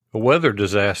A weather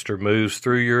disaster moves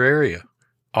through your area.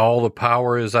 All the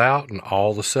power is out and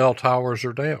all the cell towers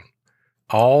are down.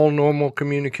 All normal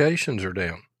communications are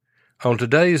down. On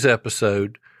today's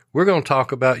episode, we're going to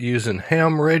talk about using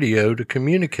ham radio to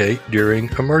communicate during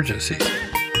emergencies.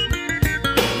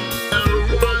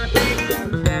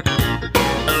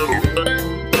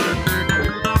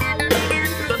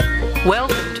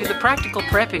 Welcome to the Practical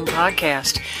Prepping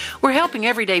Podcast. We're helping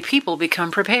everyday people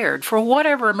become prepared for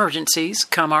whatever emergencies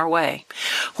come our way.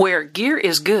 Where gear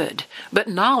is good, but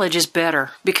knowledge is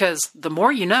better, because the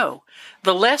more you know,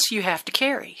 the less you have to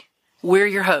carry. We're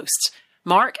your hosts,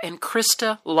 Mark and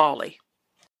Krista Lawley.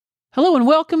 Hello and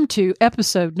welcome to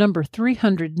episode number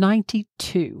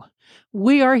 392.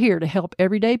 We are here to help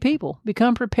everyday people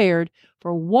become prepared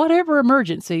for whatever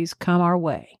emergencies come our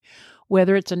way.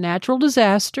 Whether it's a natural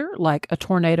disaster like a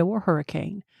tornado or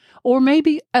hurricane, or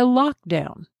maybe a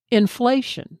lockdown,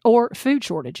 inflation, or food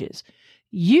shortages,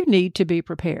 you need to be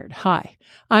prepared. Hi,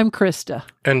 I'm Krista.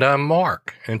 And I'm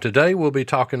Mark. And today we'll be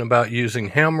talking about using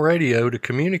ham radio to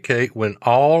communicate when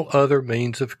all other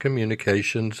means of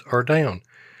communications are down.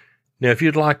 Now, if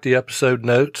you'd like the episode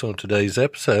notes on today's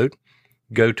episode,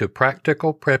 go to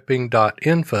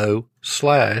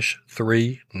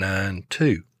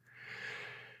practicalprepping.info/392.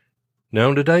 Now,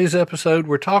 in today's episode,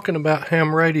 we're talking about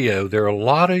ham radio. There are a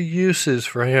lot of uses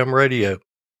for ham radio.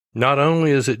 Not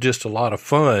only is it just a lot of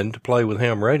fun to play with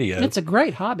ham radio. It's a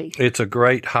great hobby. It's a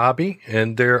great hobby,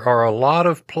 and there are a lot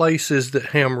of places that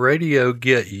ham radio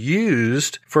get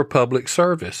used for public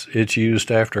service. It's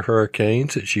used after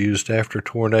hurricanes. It's used after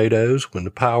tornadoes, when the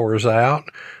power's out,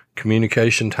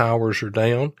 communication towers are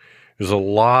down. There's a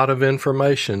lot of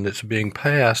information that's being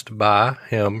passed by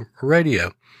ham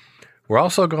radio. We're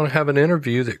also going to have an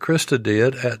interview that Krista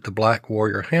did at the Black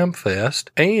Warrior Ham Fest,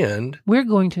 and we're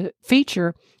going to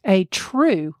feature a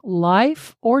true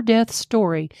life or death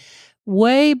story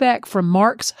way back from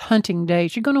Mark's hunting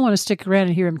days. You're going to want to stick around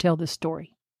and hear him tell this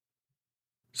story.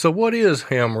 So what is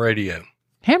ham radio?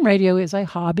 Ham radio is a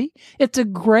hobby. It's a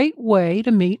great way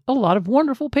to meet a lot of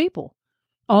wonderful people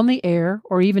on the air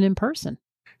or even in person.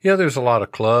 Yeah, there's a lot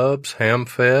of clubs, ham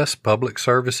fest, public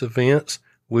service events.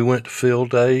 We went to Field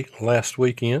Day last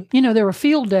weekend. You know, there were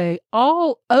Field Day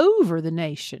all over the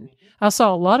nation. I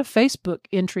saw a lot of Facebook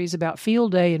entries about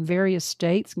Field Day in various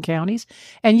states and counties.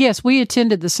 And yes, we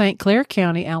attended the St. Clair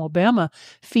County, Alabama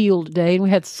Field Day, and we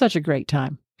had such a great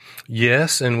time.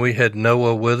 Yes, and we had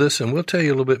Noah with us, and we'll tell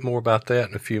you a little bit more about that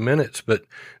in a few minutes. But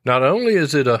not only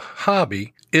is it a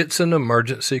hobby, it's an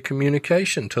emergency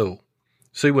communication tool.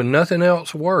 See, when nothing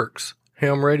else works,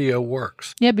 ham radio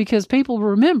works. Yeah, because people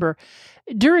remember,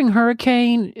 during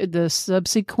hurricane, the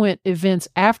subsequent events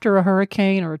after a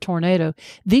hurricane or a tornado,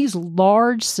 these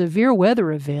large, severe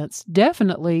weather events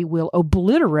definitely will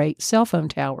obliterate cell phone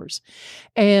towers.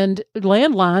 And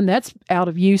landline, that's out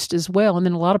of use as well, and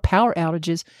then a lot of power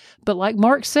outages. But like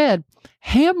Mark said,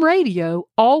 ham radio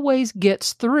always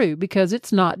gets through because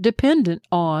it's not dependent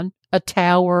on a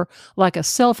tower like a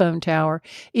cell phone tower.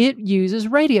 It uses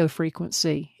radio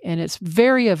frequency, and it's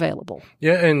very available.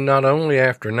 Yeah, and not only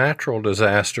after natural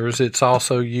disasters, it's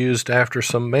also used after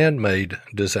some man-made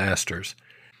disasters.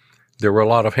 There were a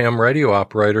lot of ham radio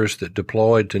operators that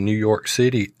deployed to New York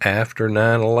City after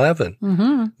 9/11.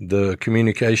 Mm-hmm. The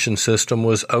communication system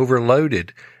was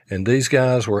overloaded, and these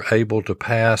guys were able to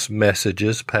pass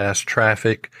messages, pass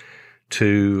traffic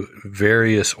to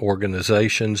various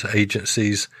organizations,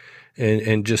 agencies,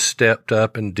 and just stepped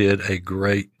up and did a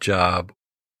great job.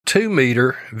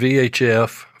 2-meter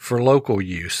VHF for local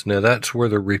use. Now, that's where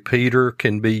the repeater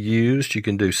can be used. You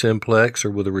can do simplex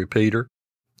or with a repeater.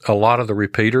 A lot of the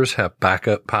repeaters have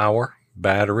backup power,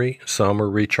 battery. Some are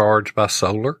recharged by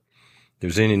solar.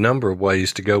 There's any number of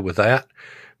ways to go with that.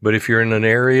 But if you're in an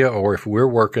area, or if we're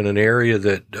working an area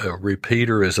that a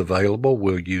repeater is available,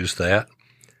 we'll use that.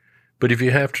 But if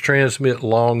you have to transmit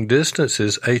long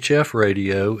distances, HF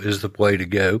radio is the way to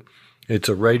go. It's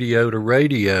a radio to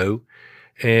radio,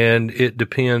 and it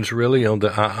depends really on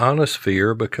the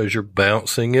ionosphere because you're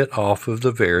bouncing it off of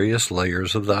the various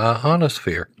layers of the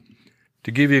ionosphere. To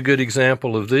give you a good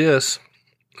example of this,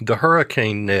 the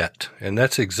hurricane net, and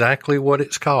that's exactly what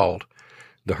it's called.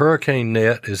 The hurricane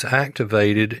net is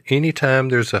activated anytime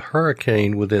there's a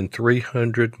hurricane within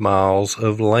 300 miles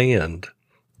of land.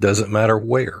 Doesn't matter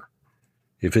where.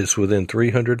 If it's within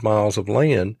 300 miles of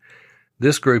land,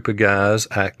 this group of guys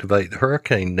activate the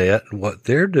hurricane net, and what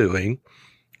they're doing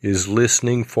is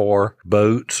listening for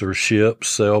boats or ships,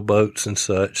 sailboats and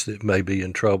such that may be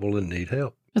in trouble and need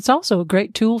help. It's also a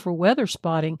great tool for weather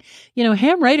spotting.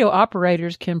 Ham radio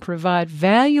operators can provide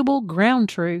valuable ground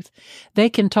truth. They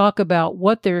can talk about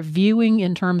what they're viewing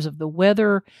in terms of the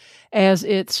weather as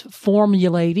it's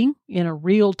formulating in a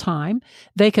real time.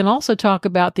 They can also talk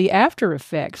about the after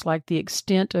effects, like the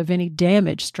extent of any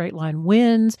damage, straight line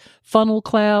winds, funnel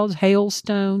clouds,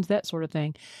 hailstones, that sort of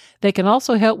thing. They can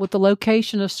also help with the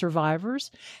location of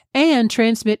survivors and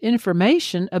transmit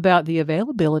information about the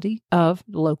availability of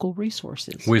local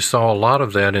resources. We saw a lot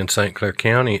of that in St. Clair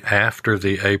County after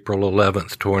the April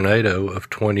 11th tornado of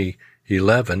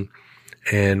 2011,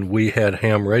 and we had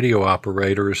ham radio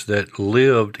operators that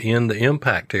lived in the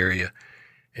impact area,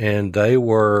 and they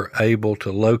were able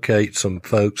to locate some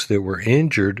folks that were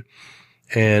injured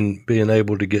and being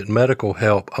able to get medical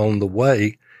help on the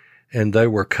way. And they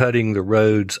were cutting the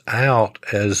roads out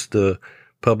as the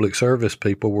public service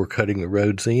people were cutting the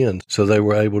roads in. So they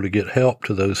were able to get help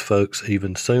to those folks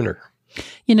even sooner.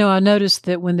 I noticed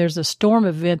that when there's a storm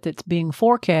event that's being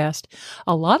forecast,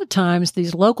 a lot of times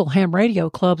these local ham radio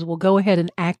clubs will go ahead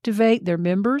and activate their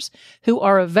members who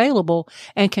are available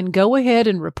and can go ahead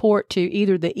and report to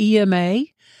either the EMA,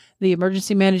 the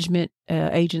emergency management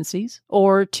agencies,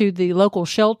 or to the local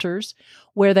shelters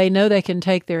where they know they can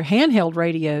take their handheld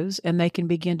radios and they can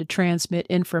begin to transmit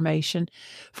information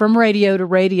from radio to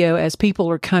radio as people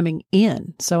are coming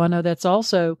in. So I know that's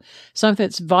also something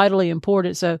that's vitally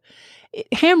important. So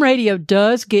ham radio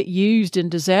does get used in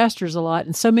disasters a lot.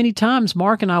 And so many times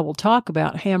Mark and I will talk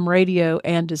about ham radio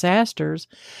and disasters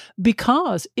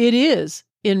because it is,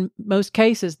 in most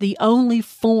cases, the only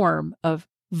form of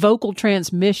vocal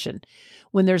transmission.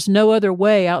 When there's no other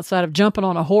way outside of jumping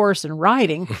on a horse and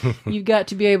riding, you've got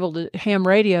to be able to ham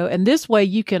radio. And this way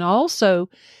you can also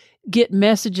get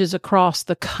messages across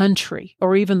the country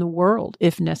or even the world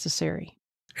if necessary.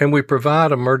 And we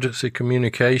provide emergency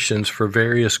communications for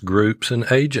various groups and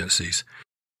agencies.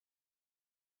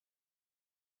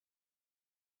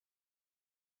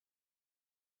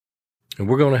 And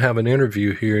we're going to have an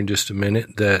interview here in just a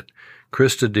minute that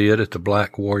Krista did at the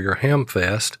Black Warrior Ham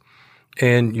Fest.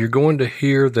 And you're going to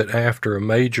hear that after a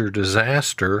major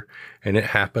disaster, and it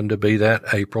happened to be that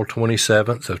April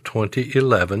 27th of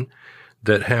 2011,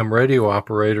 that ham radio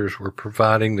operators were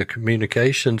providing the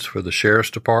communications for the sheriff's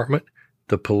department,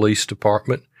 the police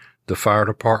department, the fire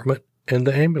department, and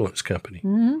the ambulance company.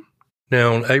 Mm-hmm.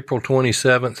 Now, on April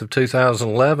 27th of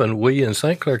 2011, we in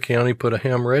St. Clair County put a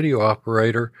ham radio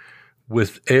operator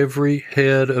with every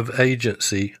head of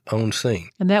agency on scene.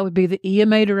 And that would be the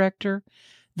EMA director,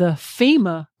 the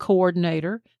FEMA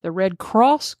coordinator, the Red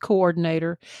Cross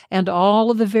coordinator, and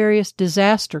all of the various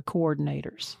disaster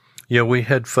coordinators. Yeah, we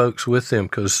had folks with them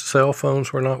because cell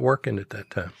phones were not working at that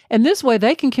time. And this way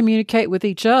they can communicate with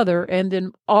each other and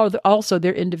then also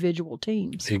their individual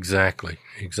teams. Exactly.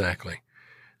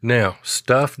 Now,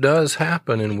 stuff does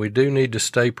happen and we do need to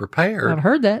stay prepared. I've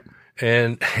heard that.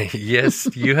 And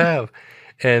yes, you have.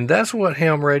 And that's what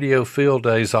Ham Radio Field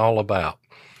Day is all about.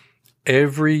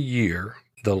 Every year,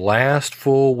 the last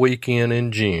full weekend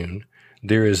in June,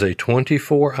 there is a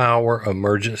 24-hour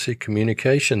emergency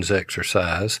communications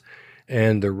exercise,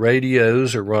 and the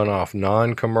radios are run off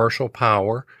non-commercial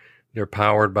power. They're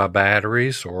powered by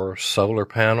batteries or solar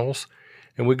panels.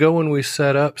 And we go and we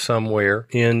set up somewhere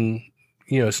in,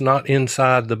 it's not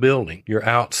inside the building. You're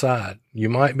outside. You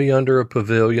might be under a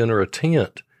pavilion or a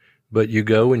tent, but you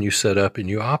go and you set up and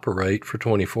you operate for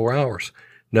 24 hours.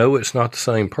 No, it's not the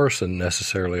same person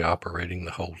necessarily operating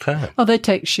the whole time. Oh, they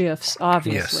take shifts,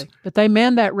 obviously. Yes. But they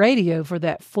man that radio for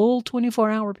that full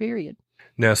 24-hour period.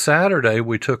 Now, Saturday,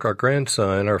 we took our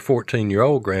grandson, our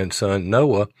 14-year-old grandson,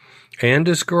 Noah, and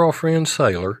his girlfriend,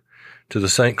 Sailor, to the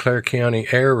St. Clair County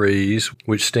ARES,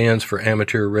 which stands for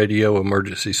Amateur Radio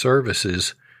Emergency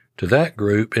Services, to that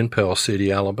group in Pell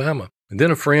City, Alabama. And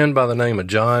then a friend by the name of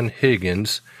John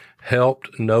Higgins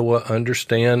helped Noah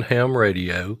understand ham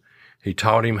radio. He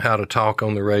taught him how to talk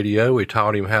on the radio. He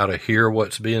taught him how to hear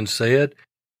what's being said.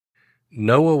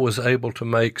 Noah was able to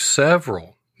make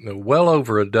several, well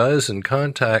over a dozen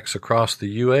contacts across the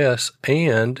U.S.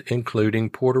 and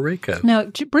including Puerto Rico. Now,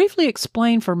 to briefly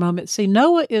explain for a moment, see,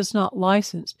 Noah is not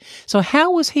licensed. So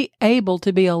how was he able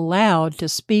to be allowed to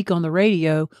speak on the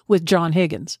radio with John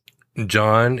Higgins?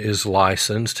 John is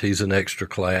licensed. He's an extra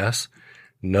class.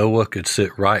 Noah could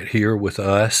sit right here with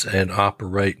us and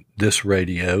operate this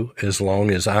radio as long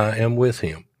as I am with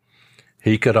him.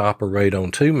 He could operate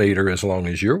on 2 meter as long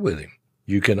as you're with him.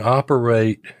 You can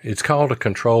operate, it's called a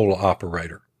control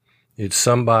operator. It's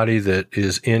somebody that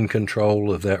is in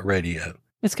control of that radio.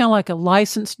 It's kind of like a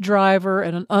licensed driver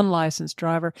and an unlicensed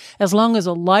driver. As long as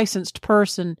a licensed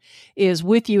person is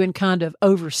with you and kind of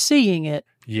overseeing it,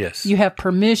 Yes. You have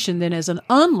permission then as an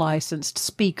unlicensed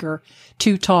speaker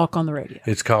to talk on the radio.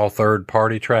 It's called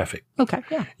third-party traffic. Okay,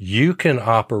 yeah. You can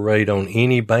operate on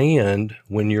any band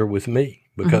when you're with me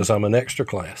because I'm an extra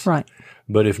class. Right.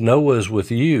 But if Noah's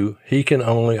with you, he can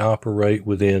only operate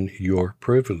within your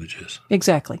privileges.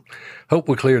 Exactly. Hope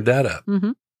we cleared that up.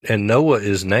 Mm-hmm. And Noah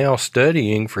is now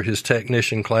studying for his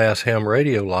technician class ham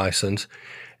radio license,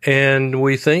 and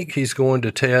we think he's going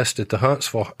to test at the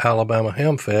Huntsville, Alabama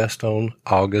Ham Fest on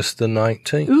August the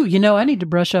 19th. Ooh, I need to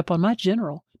brush up on my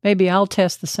general. Maybe I'll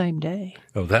test the same day.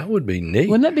 Oh, that would be neat.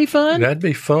 Wouldn't that be fun? That'd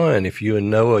be fun if you and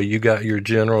Noah, you got your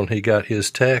general and he got his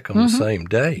tech on the same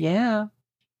day. Yeah.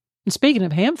 And speaking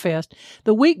of Hamfest,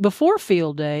 the week before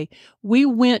Field Day, we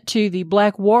went to the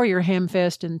Black Warrior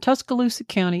Hamfest in Tuscaloosa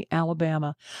County,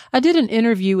 Alabama. I did an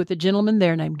interview with a gentleman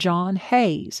there named John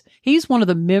Hayes. He's one of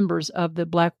the members of the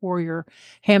Black Warrior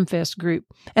Hamfest group.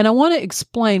 And I want to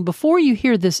explain, before you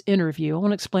hear this interview, I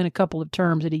want to explain a couple of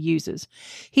terms that he uses.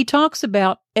 He talks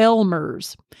about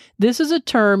Elmers. This is a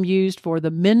term used for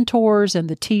the mentors and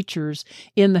the teachers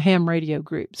in the ham radio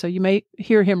group. So you may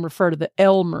hear him refer to the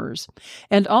Elmers.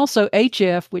 And also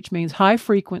HF, which means high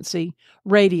frequency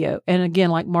radio. And again,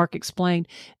 like Mark explained,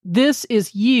 this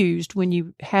is used when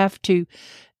you have to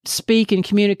speak and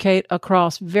communicate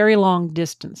across very long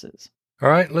distances. All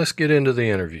right, let's get into the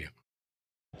interview.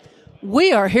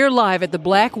 We are here live at the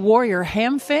Black Warrior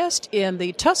Hamfest in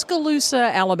the Tuscaloosa,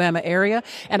 Alabama area,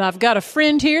 and I've got a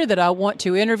friend here that I want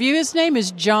to interview. His name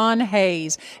is John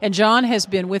Hayes, and John has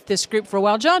been with this group for a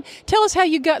while. John, tell us how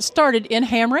you got started in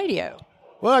ham radio.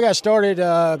 Well, I got started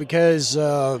because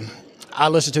I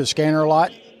listened to the scanner a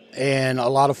lot, and a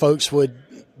lot of folks would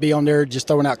be on there just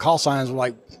throwing out call signs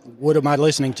like, what am I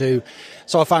listening to?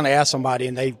 So I finally asked somebody,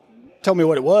 and they told me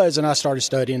what it was, and I started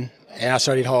studying. And I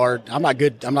studied hard. I'm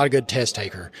not a good test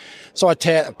taker. So I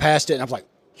passed it, and I was like,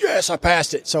 yes, I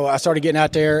passed it. So I started getting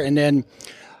out there, and then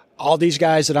all these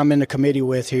guys that I'm in the committee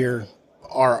with here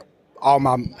are all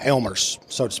my Elmers,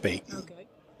 so to speak. Okay.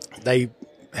 They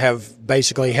have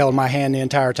basically held my hand the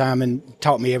entire time and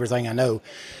taught me everything I know.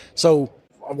 So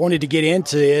I wanted to get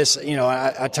into this.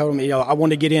 I told them, I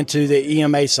want to get into the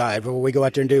EMA side where we go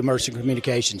out there and do emergency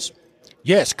communications.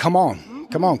 Yes, come on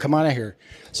out here.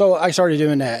 So I started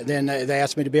doing that. Then they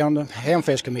asked me to be on the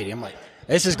Hamfest committee. I'm like,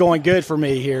 this is going good for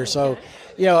me here. So,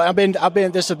 I've been.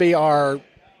 This will be our,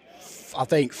 I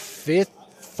think,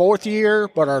 fourth year,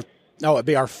 it'd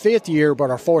be our fifth year, but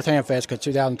our fourth Hamfest because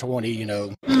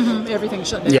 2020, Everything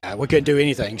shut down. Yeah, we couldn't do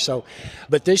anything. So,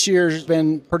 but this year's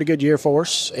been a pretty good year for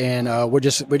us, and we're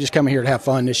just coming here to have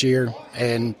fun this year,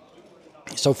 and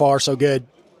so far so good.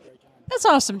 That's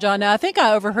awesome, John. Now, I think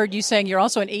I overheard you saying you're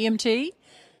also an EMT.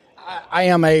 I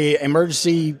am a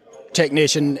emergency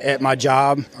technician at my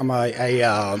job. I'm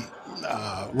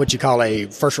what you call a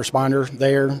first responder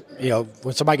there.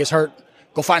 When somebody gets hurt,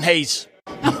 go find Hayes.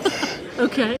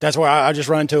 Okay. That's where I just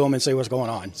run to them and see what's going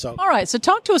on. So, all right. So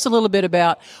talk to us a little bit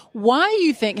about why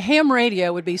you think ham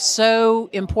radio would be so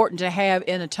important to have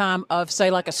in a time of,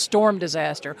 say, like a storm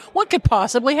disaster. What could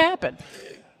possibly happen?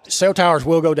 Cell towers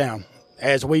will go down.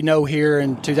 As we know here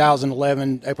in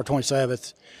 2011, April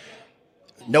 27th,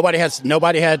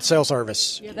 nobody had cell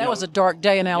service. Yeah, that was a dark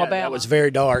day in Alabama. Yeah, that was very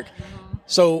dark.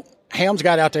 So hams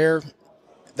got out there.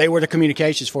 They were the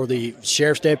communications for the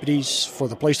sheriff's deputies, for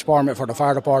the police department, for the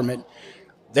fire department.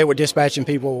 They were dispatching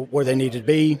people where they needed to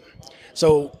be.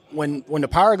 So when the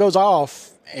power goes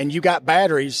off and you got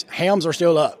batteries, hams are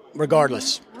still up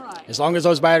regardless. Right. As long as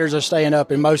those batteries are staying up,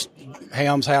 and most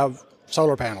hams have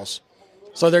solar panels.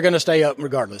 So they're going to stay up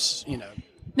regardless,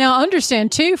 Now,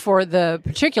 understand, too, for the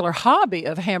particular hobby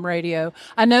of ham radio,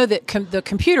 I know that the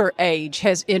computer age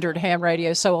has entered ham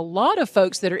radio, so a lot of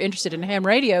folks that are interested in ham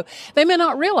radio, they may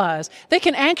not realize they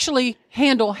can actually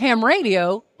handle ham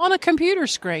radio on a computer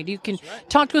screen. You can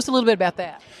talk to us a little bit about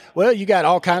that. Well, you got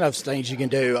all kind of things you can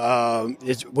do.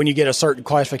 When you get a certain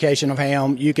classification of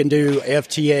ham, you can do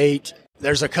FT8.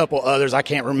 There's a couple others I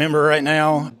can't remember right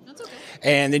now.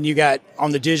 And then you got,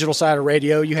 on the digital side of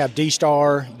radio, you have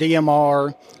D-Star,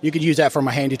 DMR. You could use that from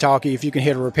a handy-talkie. If you can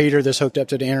hit a repeater that's hooked up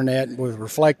to the internet with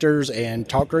reflectors and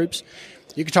talk groups,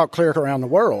 you can talk clear around the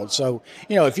world. So,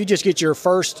 if you just get your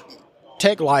first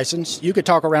tech license, you could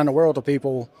talk around the world to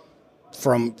people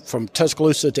from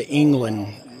Tuscaloosa to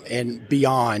England and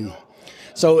beyond.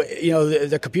 So,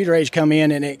 the computer age come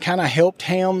in, and it kind of helped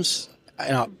hams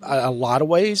in a lot of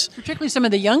ways. Particularly some of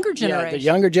the younger generation. Yeah, the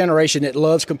younger generation that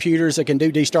loves computers, that can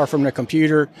do D-Star from their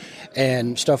computer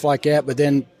and stuff like that. But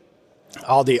then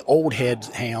all the old head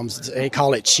hams, they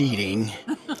call it cheating.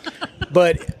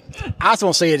 But I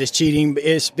don't see it as cheating.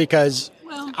 It's because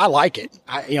I like it.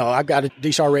 I've got a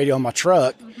D-Star radio in my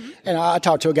truck, And I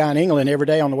talk to a guy in England every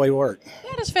day on the way to work.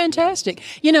 That is fantastic.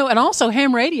 You know, and also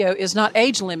ham radio is not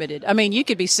age limited. I mean, you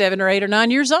could be 7 or 8 or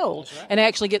 9 years old and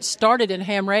actually get started in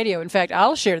ham radio. In fact,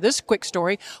 I'll share this quick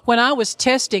story. When I was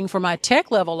testing for my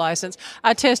tech level license,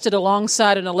 I tested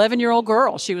alongside an 11-year-old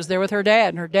girl. She was there with her dad,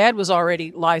 and her dad was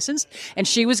already licensed, and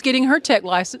she was getting her tech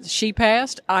license. She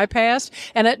passed, I passed,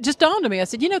 and it just dawned on me. I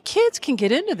said, you know, kids can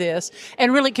get into this,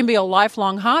 and really can be a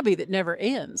lifelong hobby that never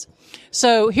ends.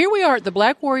 So here we are at the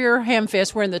Black Warrior Ham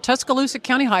Fest. We're in the Tuscaloosa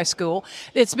County High School.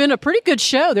 It's been a pretty good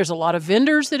show. There's a lot of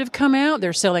vendors that have come out.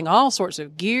 They're selling all sorts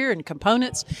of gear and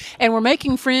components, and we're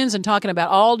making friends and talking about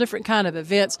all different kind of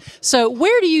events. So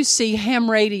where do you see ham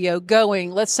radio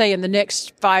going, let's say, in the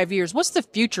next 5 years? What's the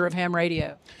future of ham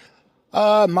radio?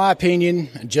 My opinion,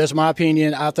 just my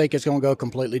opinion, I think it's going to go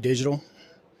completely digital.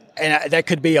 And that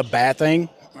could be a bad thing,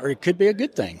 or it could be a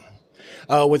good thing.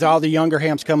 With all the younger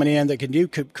hams coming in that can do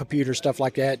computer stuff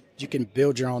like that, you can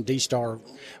build your own D-Star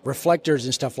reflectors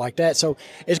and stuff like that. So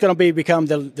it's going to become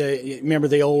remember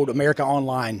the old America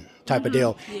Online type of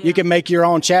deal. Yeah. You can make your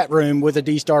own chat room with a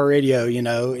D-Star radio.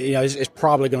 It's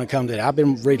probably going to come to that. I've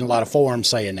been reading a lot of forums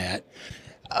saying that.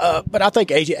 But I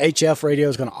think HF radio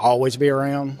is going to always be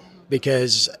around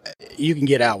because you can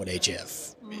get out with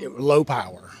HF, low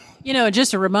power. You know,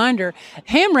 just a reminder,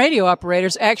 ham radio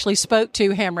operators actually spoke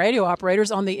to ham radio operators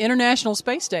on the International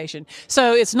Space Station.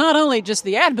 So it's not only just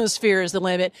the atmosphere is the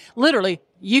limit. Literally,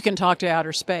 you can talk to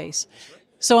outer space.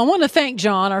 So I want to thank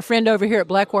John, our friend over here at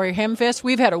Black Warrior Ham Fest.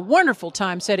 We've had a wonderful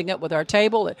time setting up with our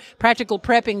table at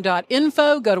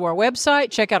practicalprepping.info. Go to our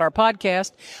website, check out our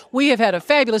podcast. We have had a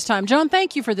fabulous time. John,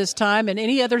 thank you for this time. And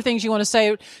any other things you want to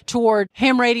say toward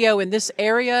ham radio in this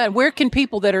area? And where can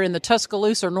people that are in the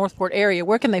Tuscaloosa or Northport area,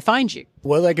 where can they find you?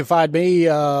 Well, they can find me,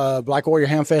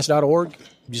 blackwarriorhamfest.org.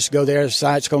 Just go there. The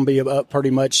site's going to be up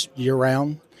pretty much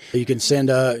year-round. You can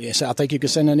send I think you can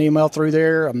send an email through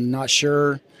there. I'm not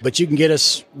sure. But you can get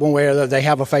us one way or the other. They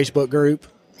have a Facebook group,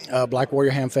 Black Warrior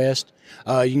Ham Fest.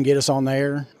 You can get us on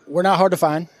there. We're not hard to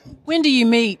find. When do you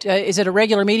meet? Is it a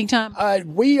regular meeting time?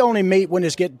 We only meet when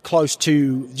it's getting close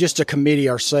to just a committee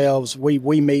ourselves. We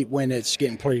meet when it's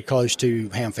getting pretty close to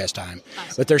Ham Fest time.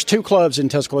 Awesome. But there's 2 clubs in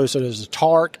Tuscaloosa. There's a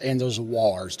TARC and there's a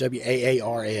WARS,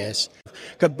 WAARS.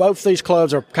 Because both these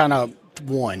clubs are kind of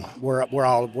one. We're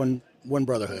all one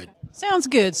brotherhood. Sounds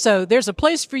good. So there's a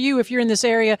place for you if you're in this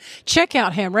area. Check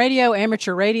out ham radio,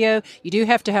 amateur radio. You do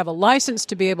have to have a license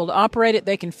to be able to operate it.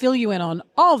 They can fill you in on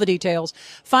all the details.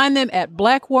 Find them at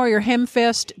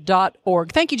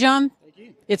blackwarriorhamfest.org. Thank you, John. Thank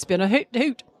you. It's been a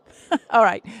hoot. All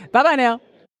right. Bye-bye now.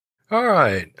 All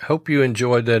right. Hope you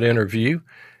enjoyed that interview.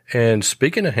 And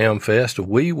speaking of Ham Fest,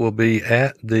 we will be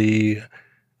at the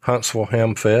Huntsville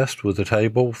Ham Fest with a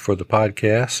table for the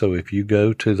podcast. So if you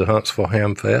go to the Huntsville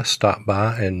Ham Fest, stop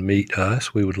by and meet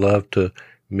us. We would love to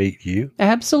meet you.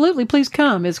 Absolutely. Please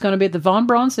come. It's going to be at the Von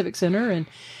Braun Civic Center. And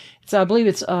I believe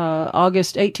it's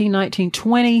August 18, 19,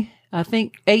 20. I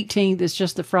think 18th is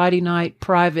just the Friday night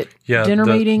private dinner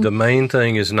meeting. The main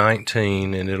thing is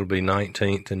 19, and it'll be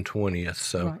 19th and 20th.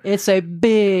 So right. It's a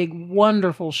big,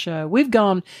 wonderful show. We've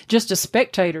gone just as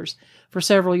spectators for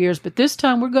several years, but this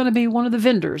time we're going to be one of the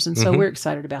vendors, and so we're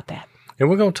excited about that. And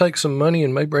we're going to take some money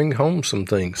and may bring home some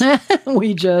things.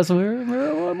 We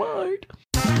might.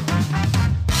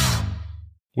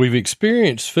 We've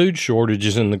experienced food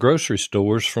shortages in the grocery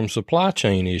stores from supply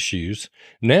chain issues.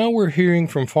 Now we're hearing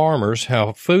from farmers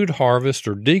how food harvests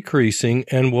are decreasing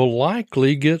and will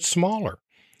likely get smaller.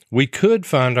 We could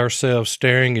find ourselves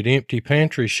staring at empty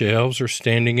pantry shelves or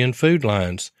standing in food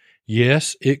lines.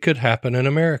 Yes, it could happen in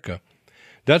America.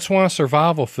 That's why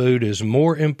survival food is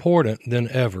more important than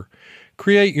ever.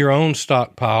 Create your own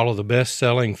stockpile of the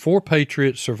best-selling 4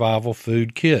 Patriots survival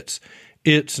food kits.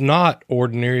 It's not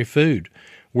ordinary food.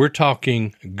 We're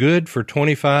talking good for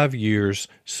 25 years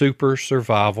super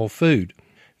survival food.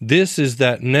 This is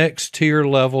that next tier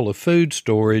level of food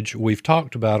storage we've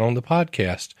talked about on the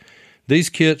podcast. These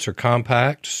kits are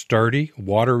compact, sturdy,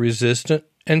 water-resistant,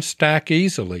 and stack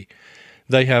easily.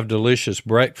 They have delicious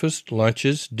breakfast,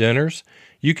 lunches, dinners.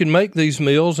 You can make these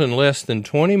meals in less than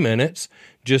 20 minutes.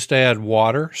 Just add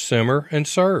water, simmer, and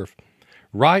serve.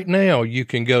 Right now, you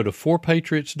can go to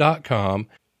 4patriots.com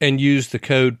and use the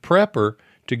code PREPPER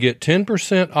to get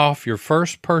 10% off your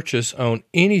first purchase on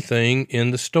anything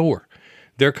in the store.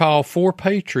 They're called 4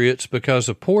 Patriots because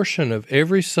a portion of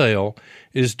every sale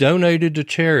is donated to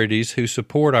charities who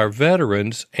support our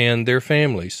veterans and their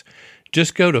families.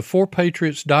 Just go to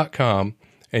 4patriots.com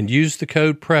and use the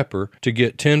code PREPPER to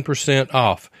get 10%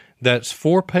 off. That's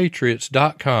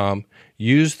 4patriots.com.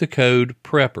 Use the code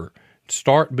PREPPER.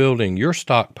 Start building your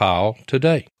stockpile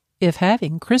today. If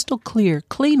having crystal clear,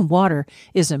 clean water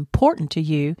is important to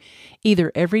you,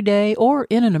 either every day or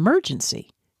in an emergency,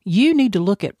 you need to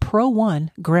look at Pro One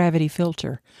Gravity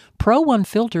Filter. Pro One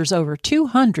filters over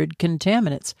 200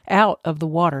 contaminants out of the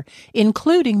water,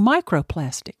 including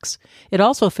microplastics. It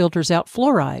also filters out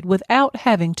fluoride without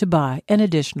having to buy an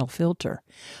additional filter.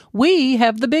 We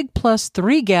have the Big Plus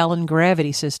 3-gallon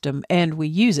gravity system, and we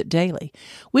use it daily.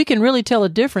 We can really tell a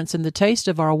difference in the taste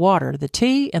of our water. The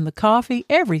tea and the coffee,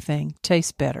 everything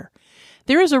tastes better.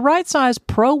 There is a right-size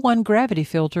Pro One gravity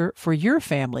filter for your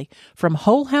family, from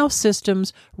whole house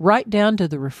systems right down to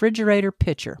the refrigerator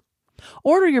pitcher.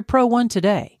 Order your Pro One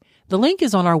today. The link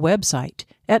is on our website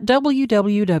at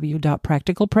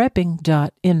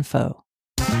www.practicalprepping.info.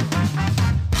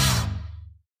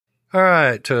 All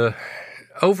right.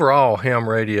 Overall, ham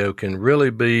radio can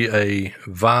really be a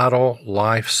vital,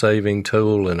 life-saving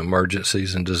tool in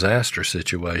emergencies and disaster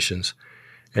situations,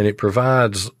 and it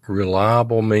provides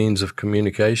reliable means of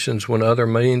communications when other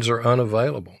means are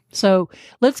unavailable. So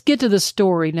let's get to the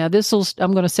story. Now,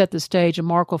 I'm going to set the stage, and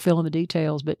Mark will fill in the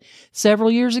details. But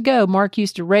several years ago, Mark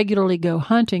used to regularly go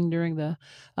hunting during the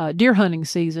deer hunting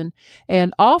season,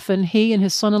 and often he and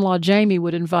his son-in-law Jamie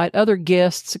would invite other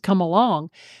guests to come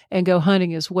along and go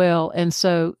hunting as well. And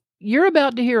so you're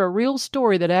about to hear a real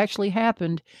story that actually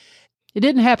happened. It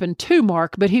didn't happen to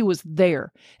Mark, but he was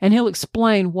there, and he'll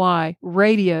explain why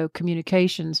radio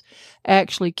communications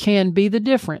actually can be the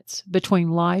difference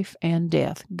between life and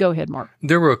death. Go ahead, Mark.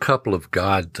 There were a couple of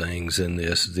God things in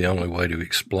this, is the only way to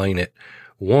explain it.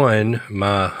 One,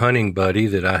 my hunting buddy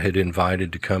that I had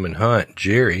invited to come and hunt,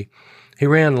 Jerry, he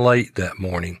ran late that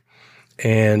morning,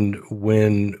 and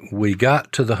when we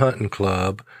got to the hunting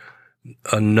club,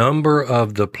 a number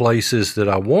of the places that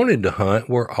I wanted to hunt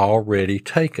were already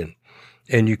taken.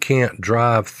 And you can't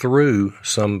drive through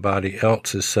somebody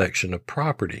else's section of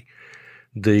property.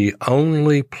 The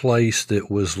only place that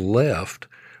was left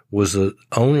was the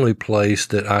only place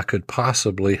that I could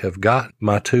possibly have got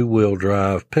my 2-wheel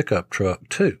drive pickup truck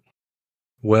to.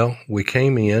 Well, we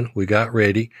came in, we got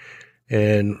ready,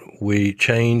 and we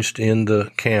changed in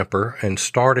the camper and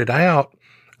started out.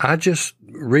 I just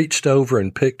reached over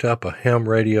and picked up a ham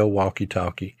radio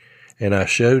walkie-talkie, and I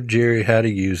showed Jerry how to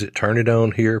use it. Turn it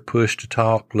on here, push to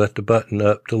talk, let the button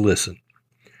up to listen.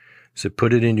 Said,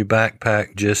 put it in your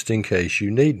backpack just in case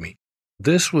you need me.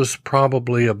 This was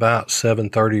probably about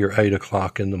 7:30 or 8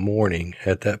 o'clock in the morning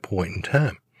at that point in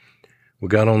time. We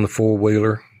got on the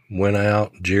 4-wheeler, went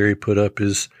out. Jerry put up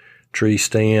his tree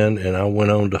stand, and I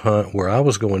went on to hunt where I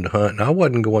was going to hunt, and I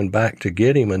wasn't going back to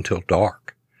get him until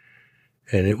dark.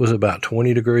 And it was about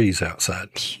 20 degrees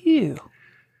outside. Phew.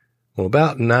 Well,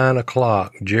 about 9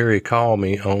 o'clock, Jerry called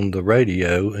me on the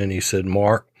radio, and he said,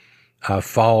 Mark, I've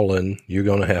fallen. You're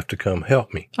going to have to come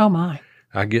help me. Oh, my.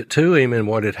 I get to him, and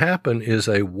what had happened is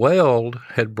a weld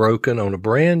had broken on a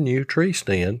brand new tree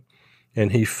stand,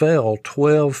 and he fell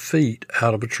 12 feet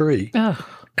out of a tree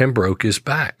and broke his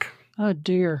back. Oh,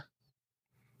 dear.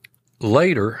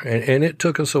 Later, and it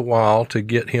took us a while to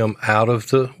get him out of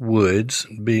the woods,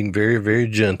 being very, very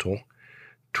gentle.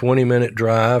 20-minute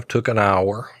drive took an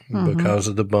hour because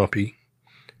of the bumpy.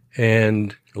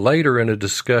 And later in a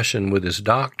discussion with his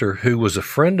doctor, who was a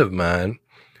friend of mine,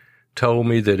 told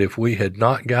me that if we had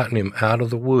not gotten him out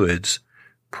of the woods,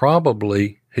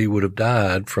 probably he would have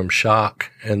died from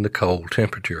shock and the cold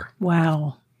temperature.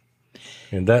 Wow.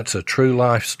 And that's a true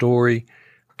life story.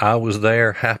 I was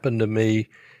there, happened to me,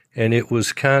 and it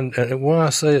was and when I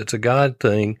say it's a God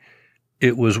thing,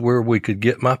 it was where we could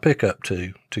get my pickup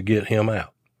to get him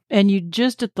out. And you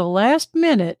just at the last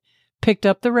minute picked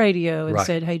up the radio and Right.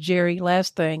 said, hey, Jerry,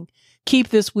 last thing, keep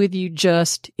this with you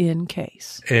just in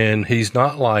case. And he's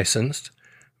not licensed,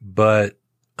 but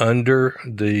under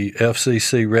the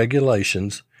FCC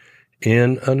regulations,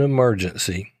 in an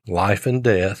emergency, life and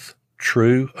death,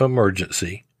 true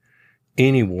emergency,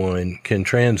 anyone can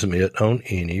transmit on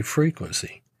any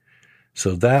frequency.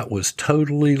 So that was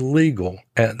totally legal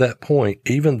at that point,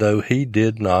 even though he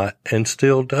did not and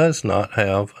still does not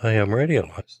have a ham radio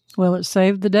license. Well, it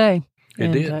saved the day.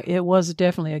 It did. It was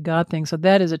definitely a God thing. So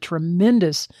that is a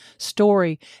tremendous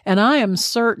story. And I am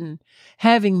certain,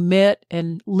 having met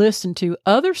and listened to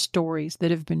other stories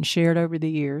that have been shared over the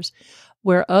years,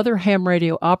 where other ham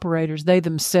radio operators, they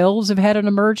themselves have had an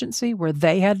emergency where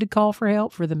they had to call for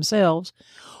help for themselves,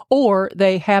 or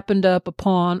they happened up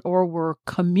upon or were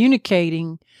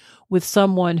communicating with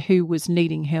someone who was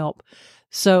needing help.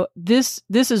 So this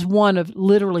is one of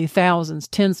literally thousands,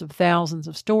 tens of thousands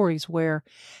of stories where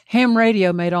ham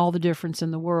radio made all the difference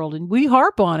in the world. And we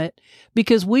harp on it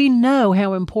because we know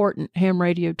how important ham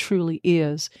radio truly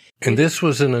is. And this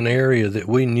was in an area that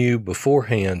we knew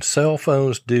beforehand. Cell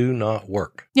phones do not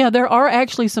work. Yeah, there are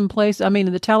actually some places,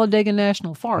 in the Talladega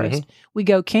National Forest, we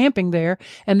go camping there,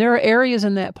 and there are areas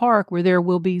in that park where there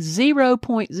will be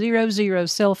 0.00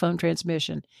 cell phone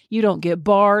transmission. You don't get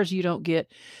bars, you don't get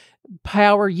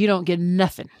power, you don't get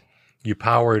nothing. You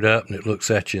power it up and it looks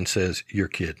at you and says, "You're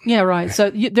kidding." Yeah, right. So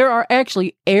there are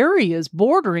actually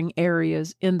bordering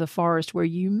areas in the forest where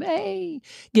you may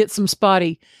get some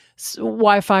spotty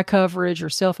Wi-Fi coverage or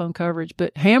cell phone coverage,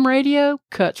 but ham radio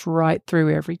cuts right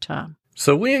through every time.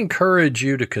 So we encourage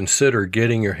you to consider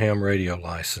getting your ham radio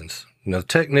license. Now, the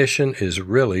technician is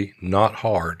really not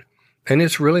hard, and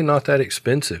it's really not that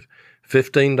expensive.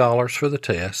 $15 for the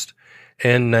test.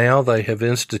 And now they have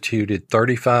instituted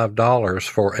 $35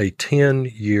 for a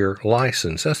 10-year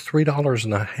license. That's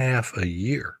 $3.50 a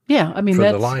year. Yeah, for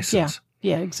the license.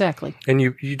 Yeah, exactly. And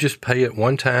you just pay it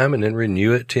one time and then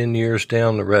renew it 10 years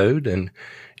down the road, and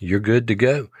you're good to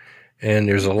go. And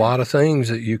there's a lot of things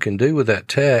that you can do with that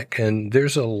tech, and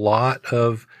there's a lot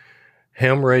of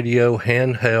ham radio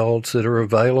handhelds that are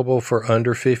available for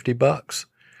under $50.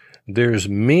 There's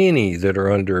many that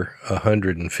are under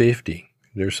 $150.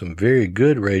 There's some very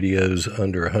good radios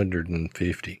under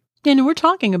 $150. And we're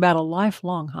talking about a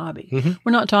lifelong hobby. Mm-hmm.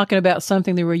 We're not talking about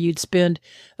something where you'd spend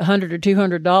 $100 or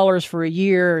 $200 for a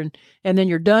year and then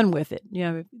you're done with it.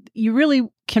 You really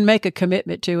can make a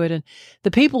commitment to it. And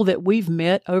the people that we've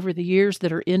met over the years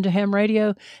that are into ham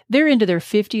radio, they're into their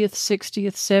 50th,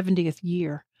 60th, 70th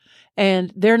year.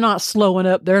 And they're not slowing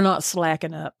up. They're not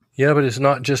slacking up. Yeah, but it's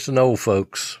not just an old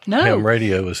folks. No. Ham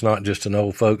radio is not just an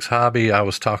old folks hobby. I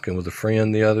was talking with a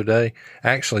friend the other day,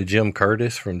 actually Jim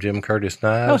Curtis from Jim Curtis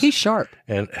Knives. Oh, he's sharp.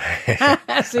 And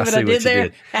see what I did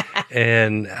there?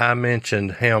 And I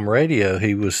mentioned ham radio.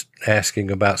 He was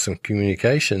asking about some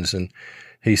communications, and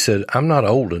he said, "I'm not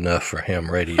old enough for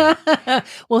ham radio."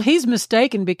 Well, he's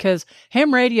mistaken because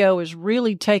ham radio is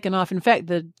really taken off. In fact,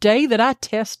 the day that I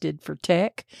tested for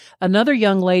tech, another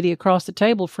young lady across the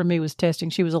table from me was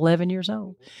testing. She was 11 years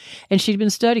old, and she'd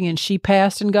been studying, and she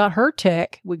passed and got her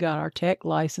tech. We got our tech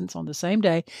license on the same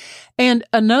day. And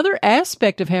another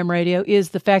aspect of ham radio is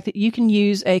the fact that you can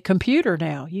use a computer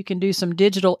now. You can do some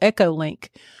digital echo link,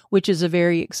 which is a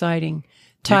very exciting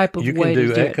type of way to do it. You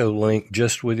can do Echo Link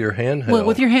just with your handheld. Well,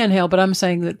 with your handheld, but I'm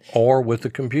saying that... Or with the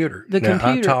computer.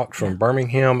 I talked from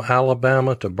Birmingham,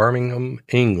 Alabama to Birmingham,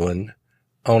 England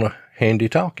on a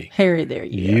handy-talkie. Harry, there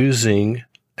you go. Using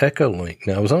Echo Link.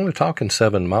 Now, I was only talking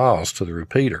 7 miles to the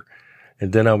repeater.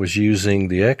 And then I was using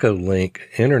the Echo Link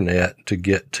internet to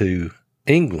get to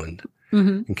England.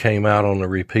 Mm-hmm. And came out on the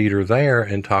repeater there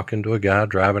and talking to a guy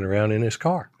driving around in his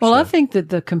car. Well, I think that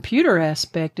the computer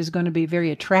aspect is going to be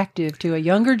very attractive to a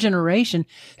younger generation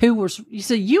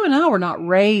you and I were not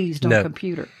raised on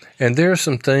computer. And there are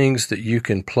some things that you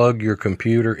can plug your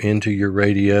computer into your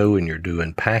radio, and you're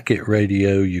doing packet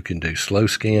radio. You can do slow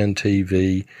scan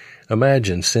TV.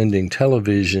 Imagine sending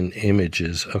television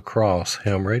images across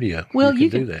ham radio. Well, you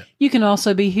can do that. You can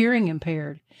also be hearing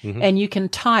impaired, and you can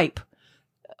type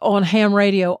on ham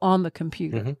radio on the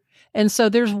computer. Mm-hmm. And so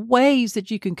there's ways that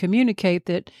you can communicate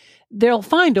that they'll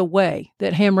find a way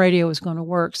that ham radio is going to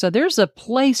work. So there's a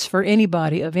place for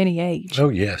anybody of any age. Oh,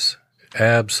 yes,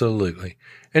 absolutely.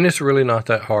 And it's really not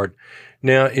that hard.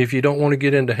 Now, if you don't want to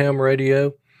get into ham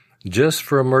radio, just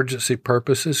for emergency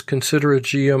purposes, consider a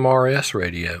GMRS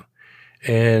radio.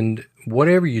 And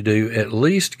whatever you do, at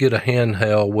least get a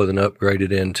handheld with an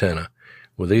upgraded antenna.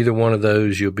 With either one of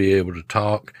those, you'll be able to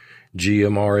talk.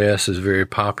 GMRS is very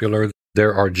popular.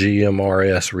 There are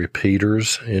GMRS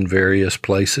repeaters in various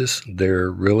places.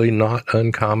 They're really not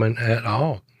uncommon at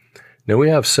all. Now, we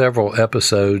have several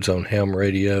episodes on ham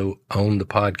radio on the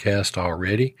podcast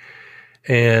already,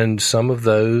 and some of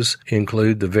those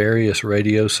include the various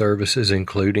radio services,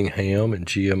 including ham and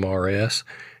GMRS,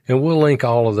 and we'll link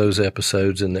all of those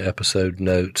episodes in the episode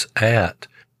notes at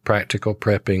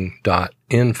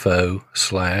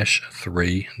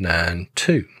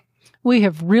practicalprepping.info/392. We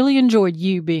have really enjoyed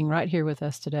you being right here with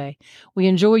us today. We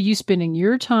enjoy you spending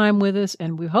your time with us,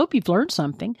 and we hope you've learned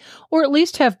something, or at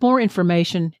least have more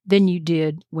information than you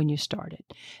did when you started.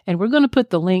 And we're going to put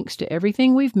the links to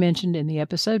everything we've mentioned in the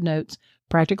episode notes,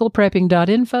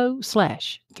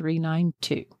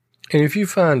 practicalprepping.info/392. And if you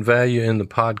find value in the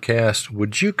podcast,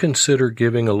 would you consider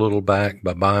giving a little back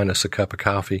by buying us a cup of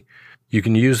coffee? You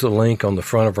can use the link on the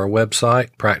front of our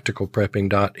website,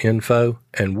 practicalprepping.info,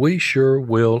 and we sure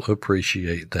will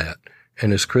appreciate that.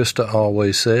 And as Krista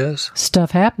always says,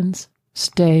 stuff happens.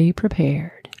 Stay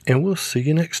prepared. and we'll see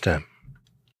you next time.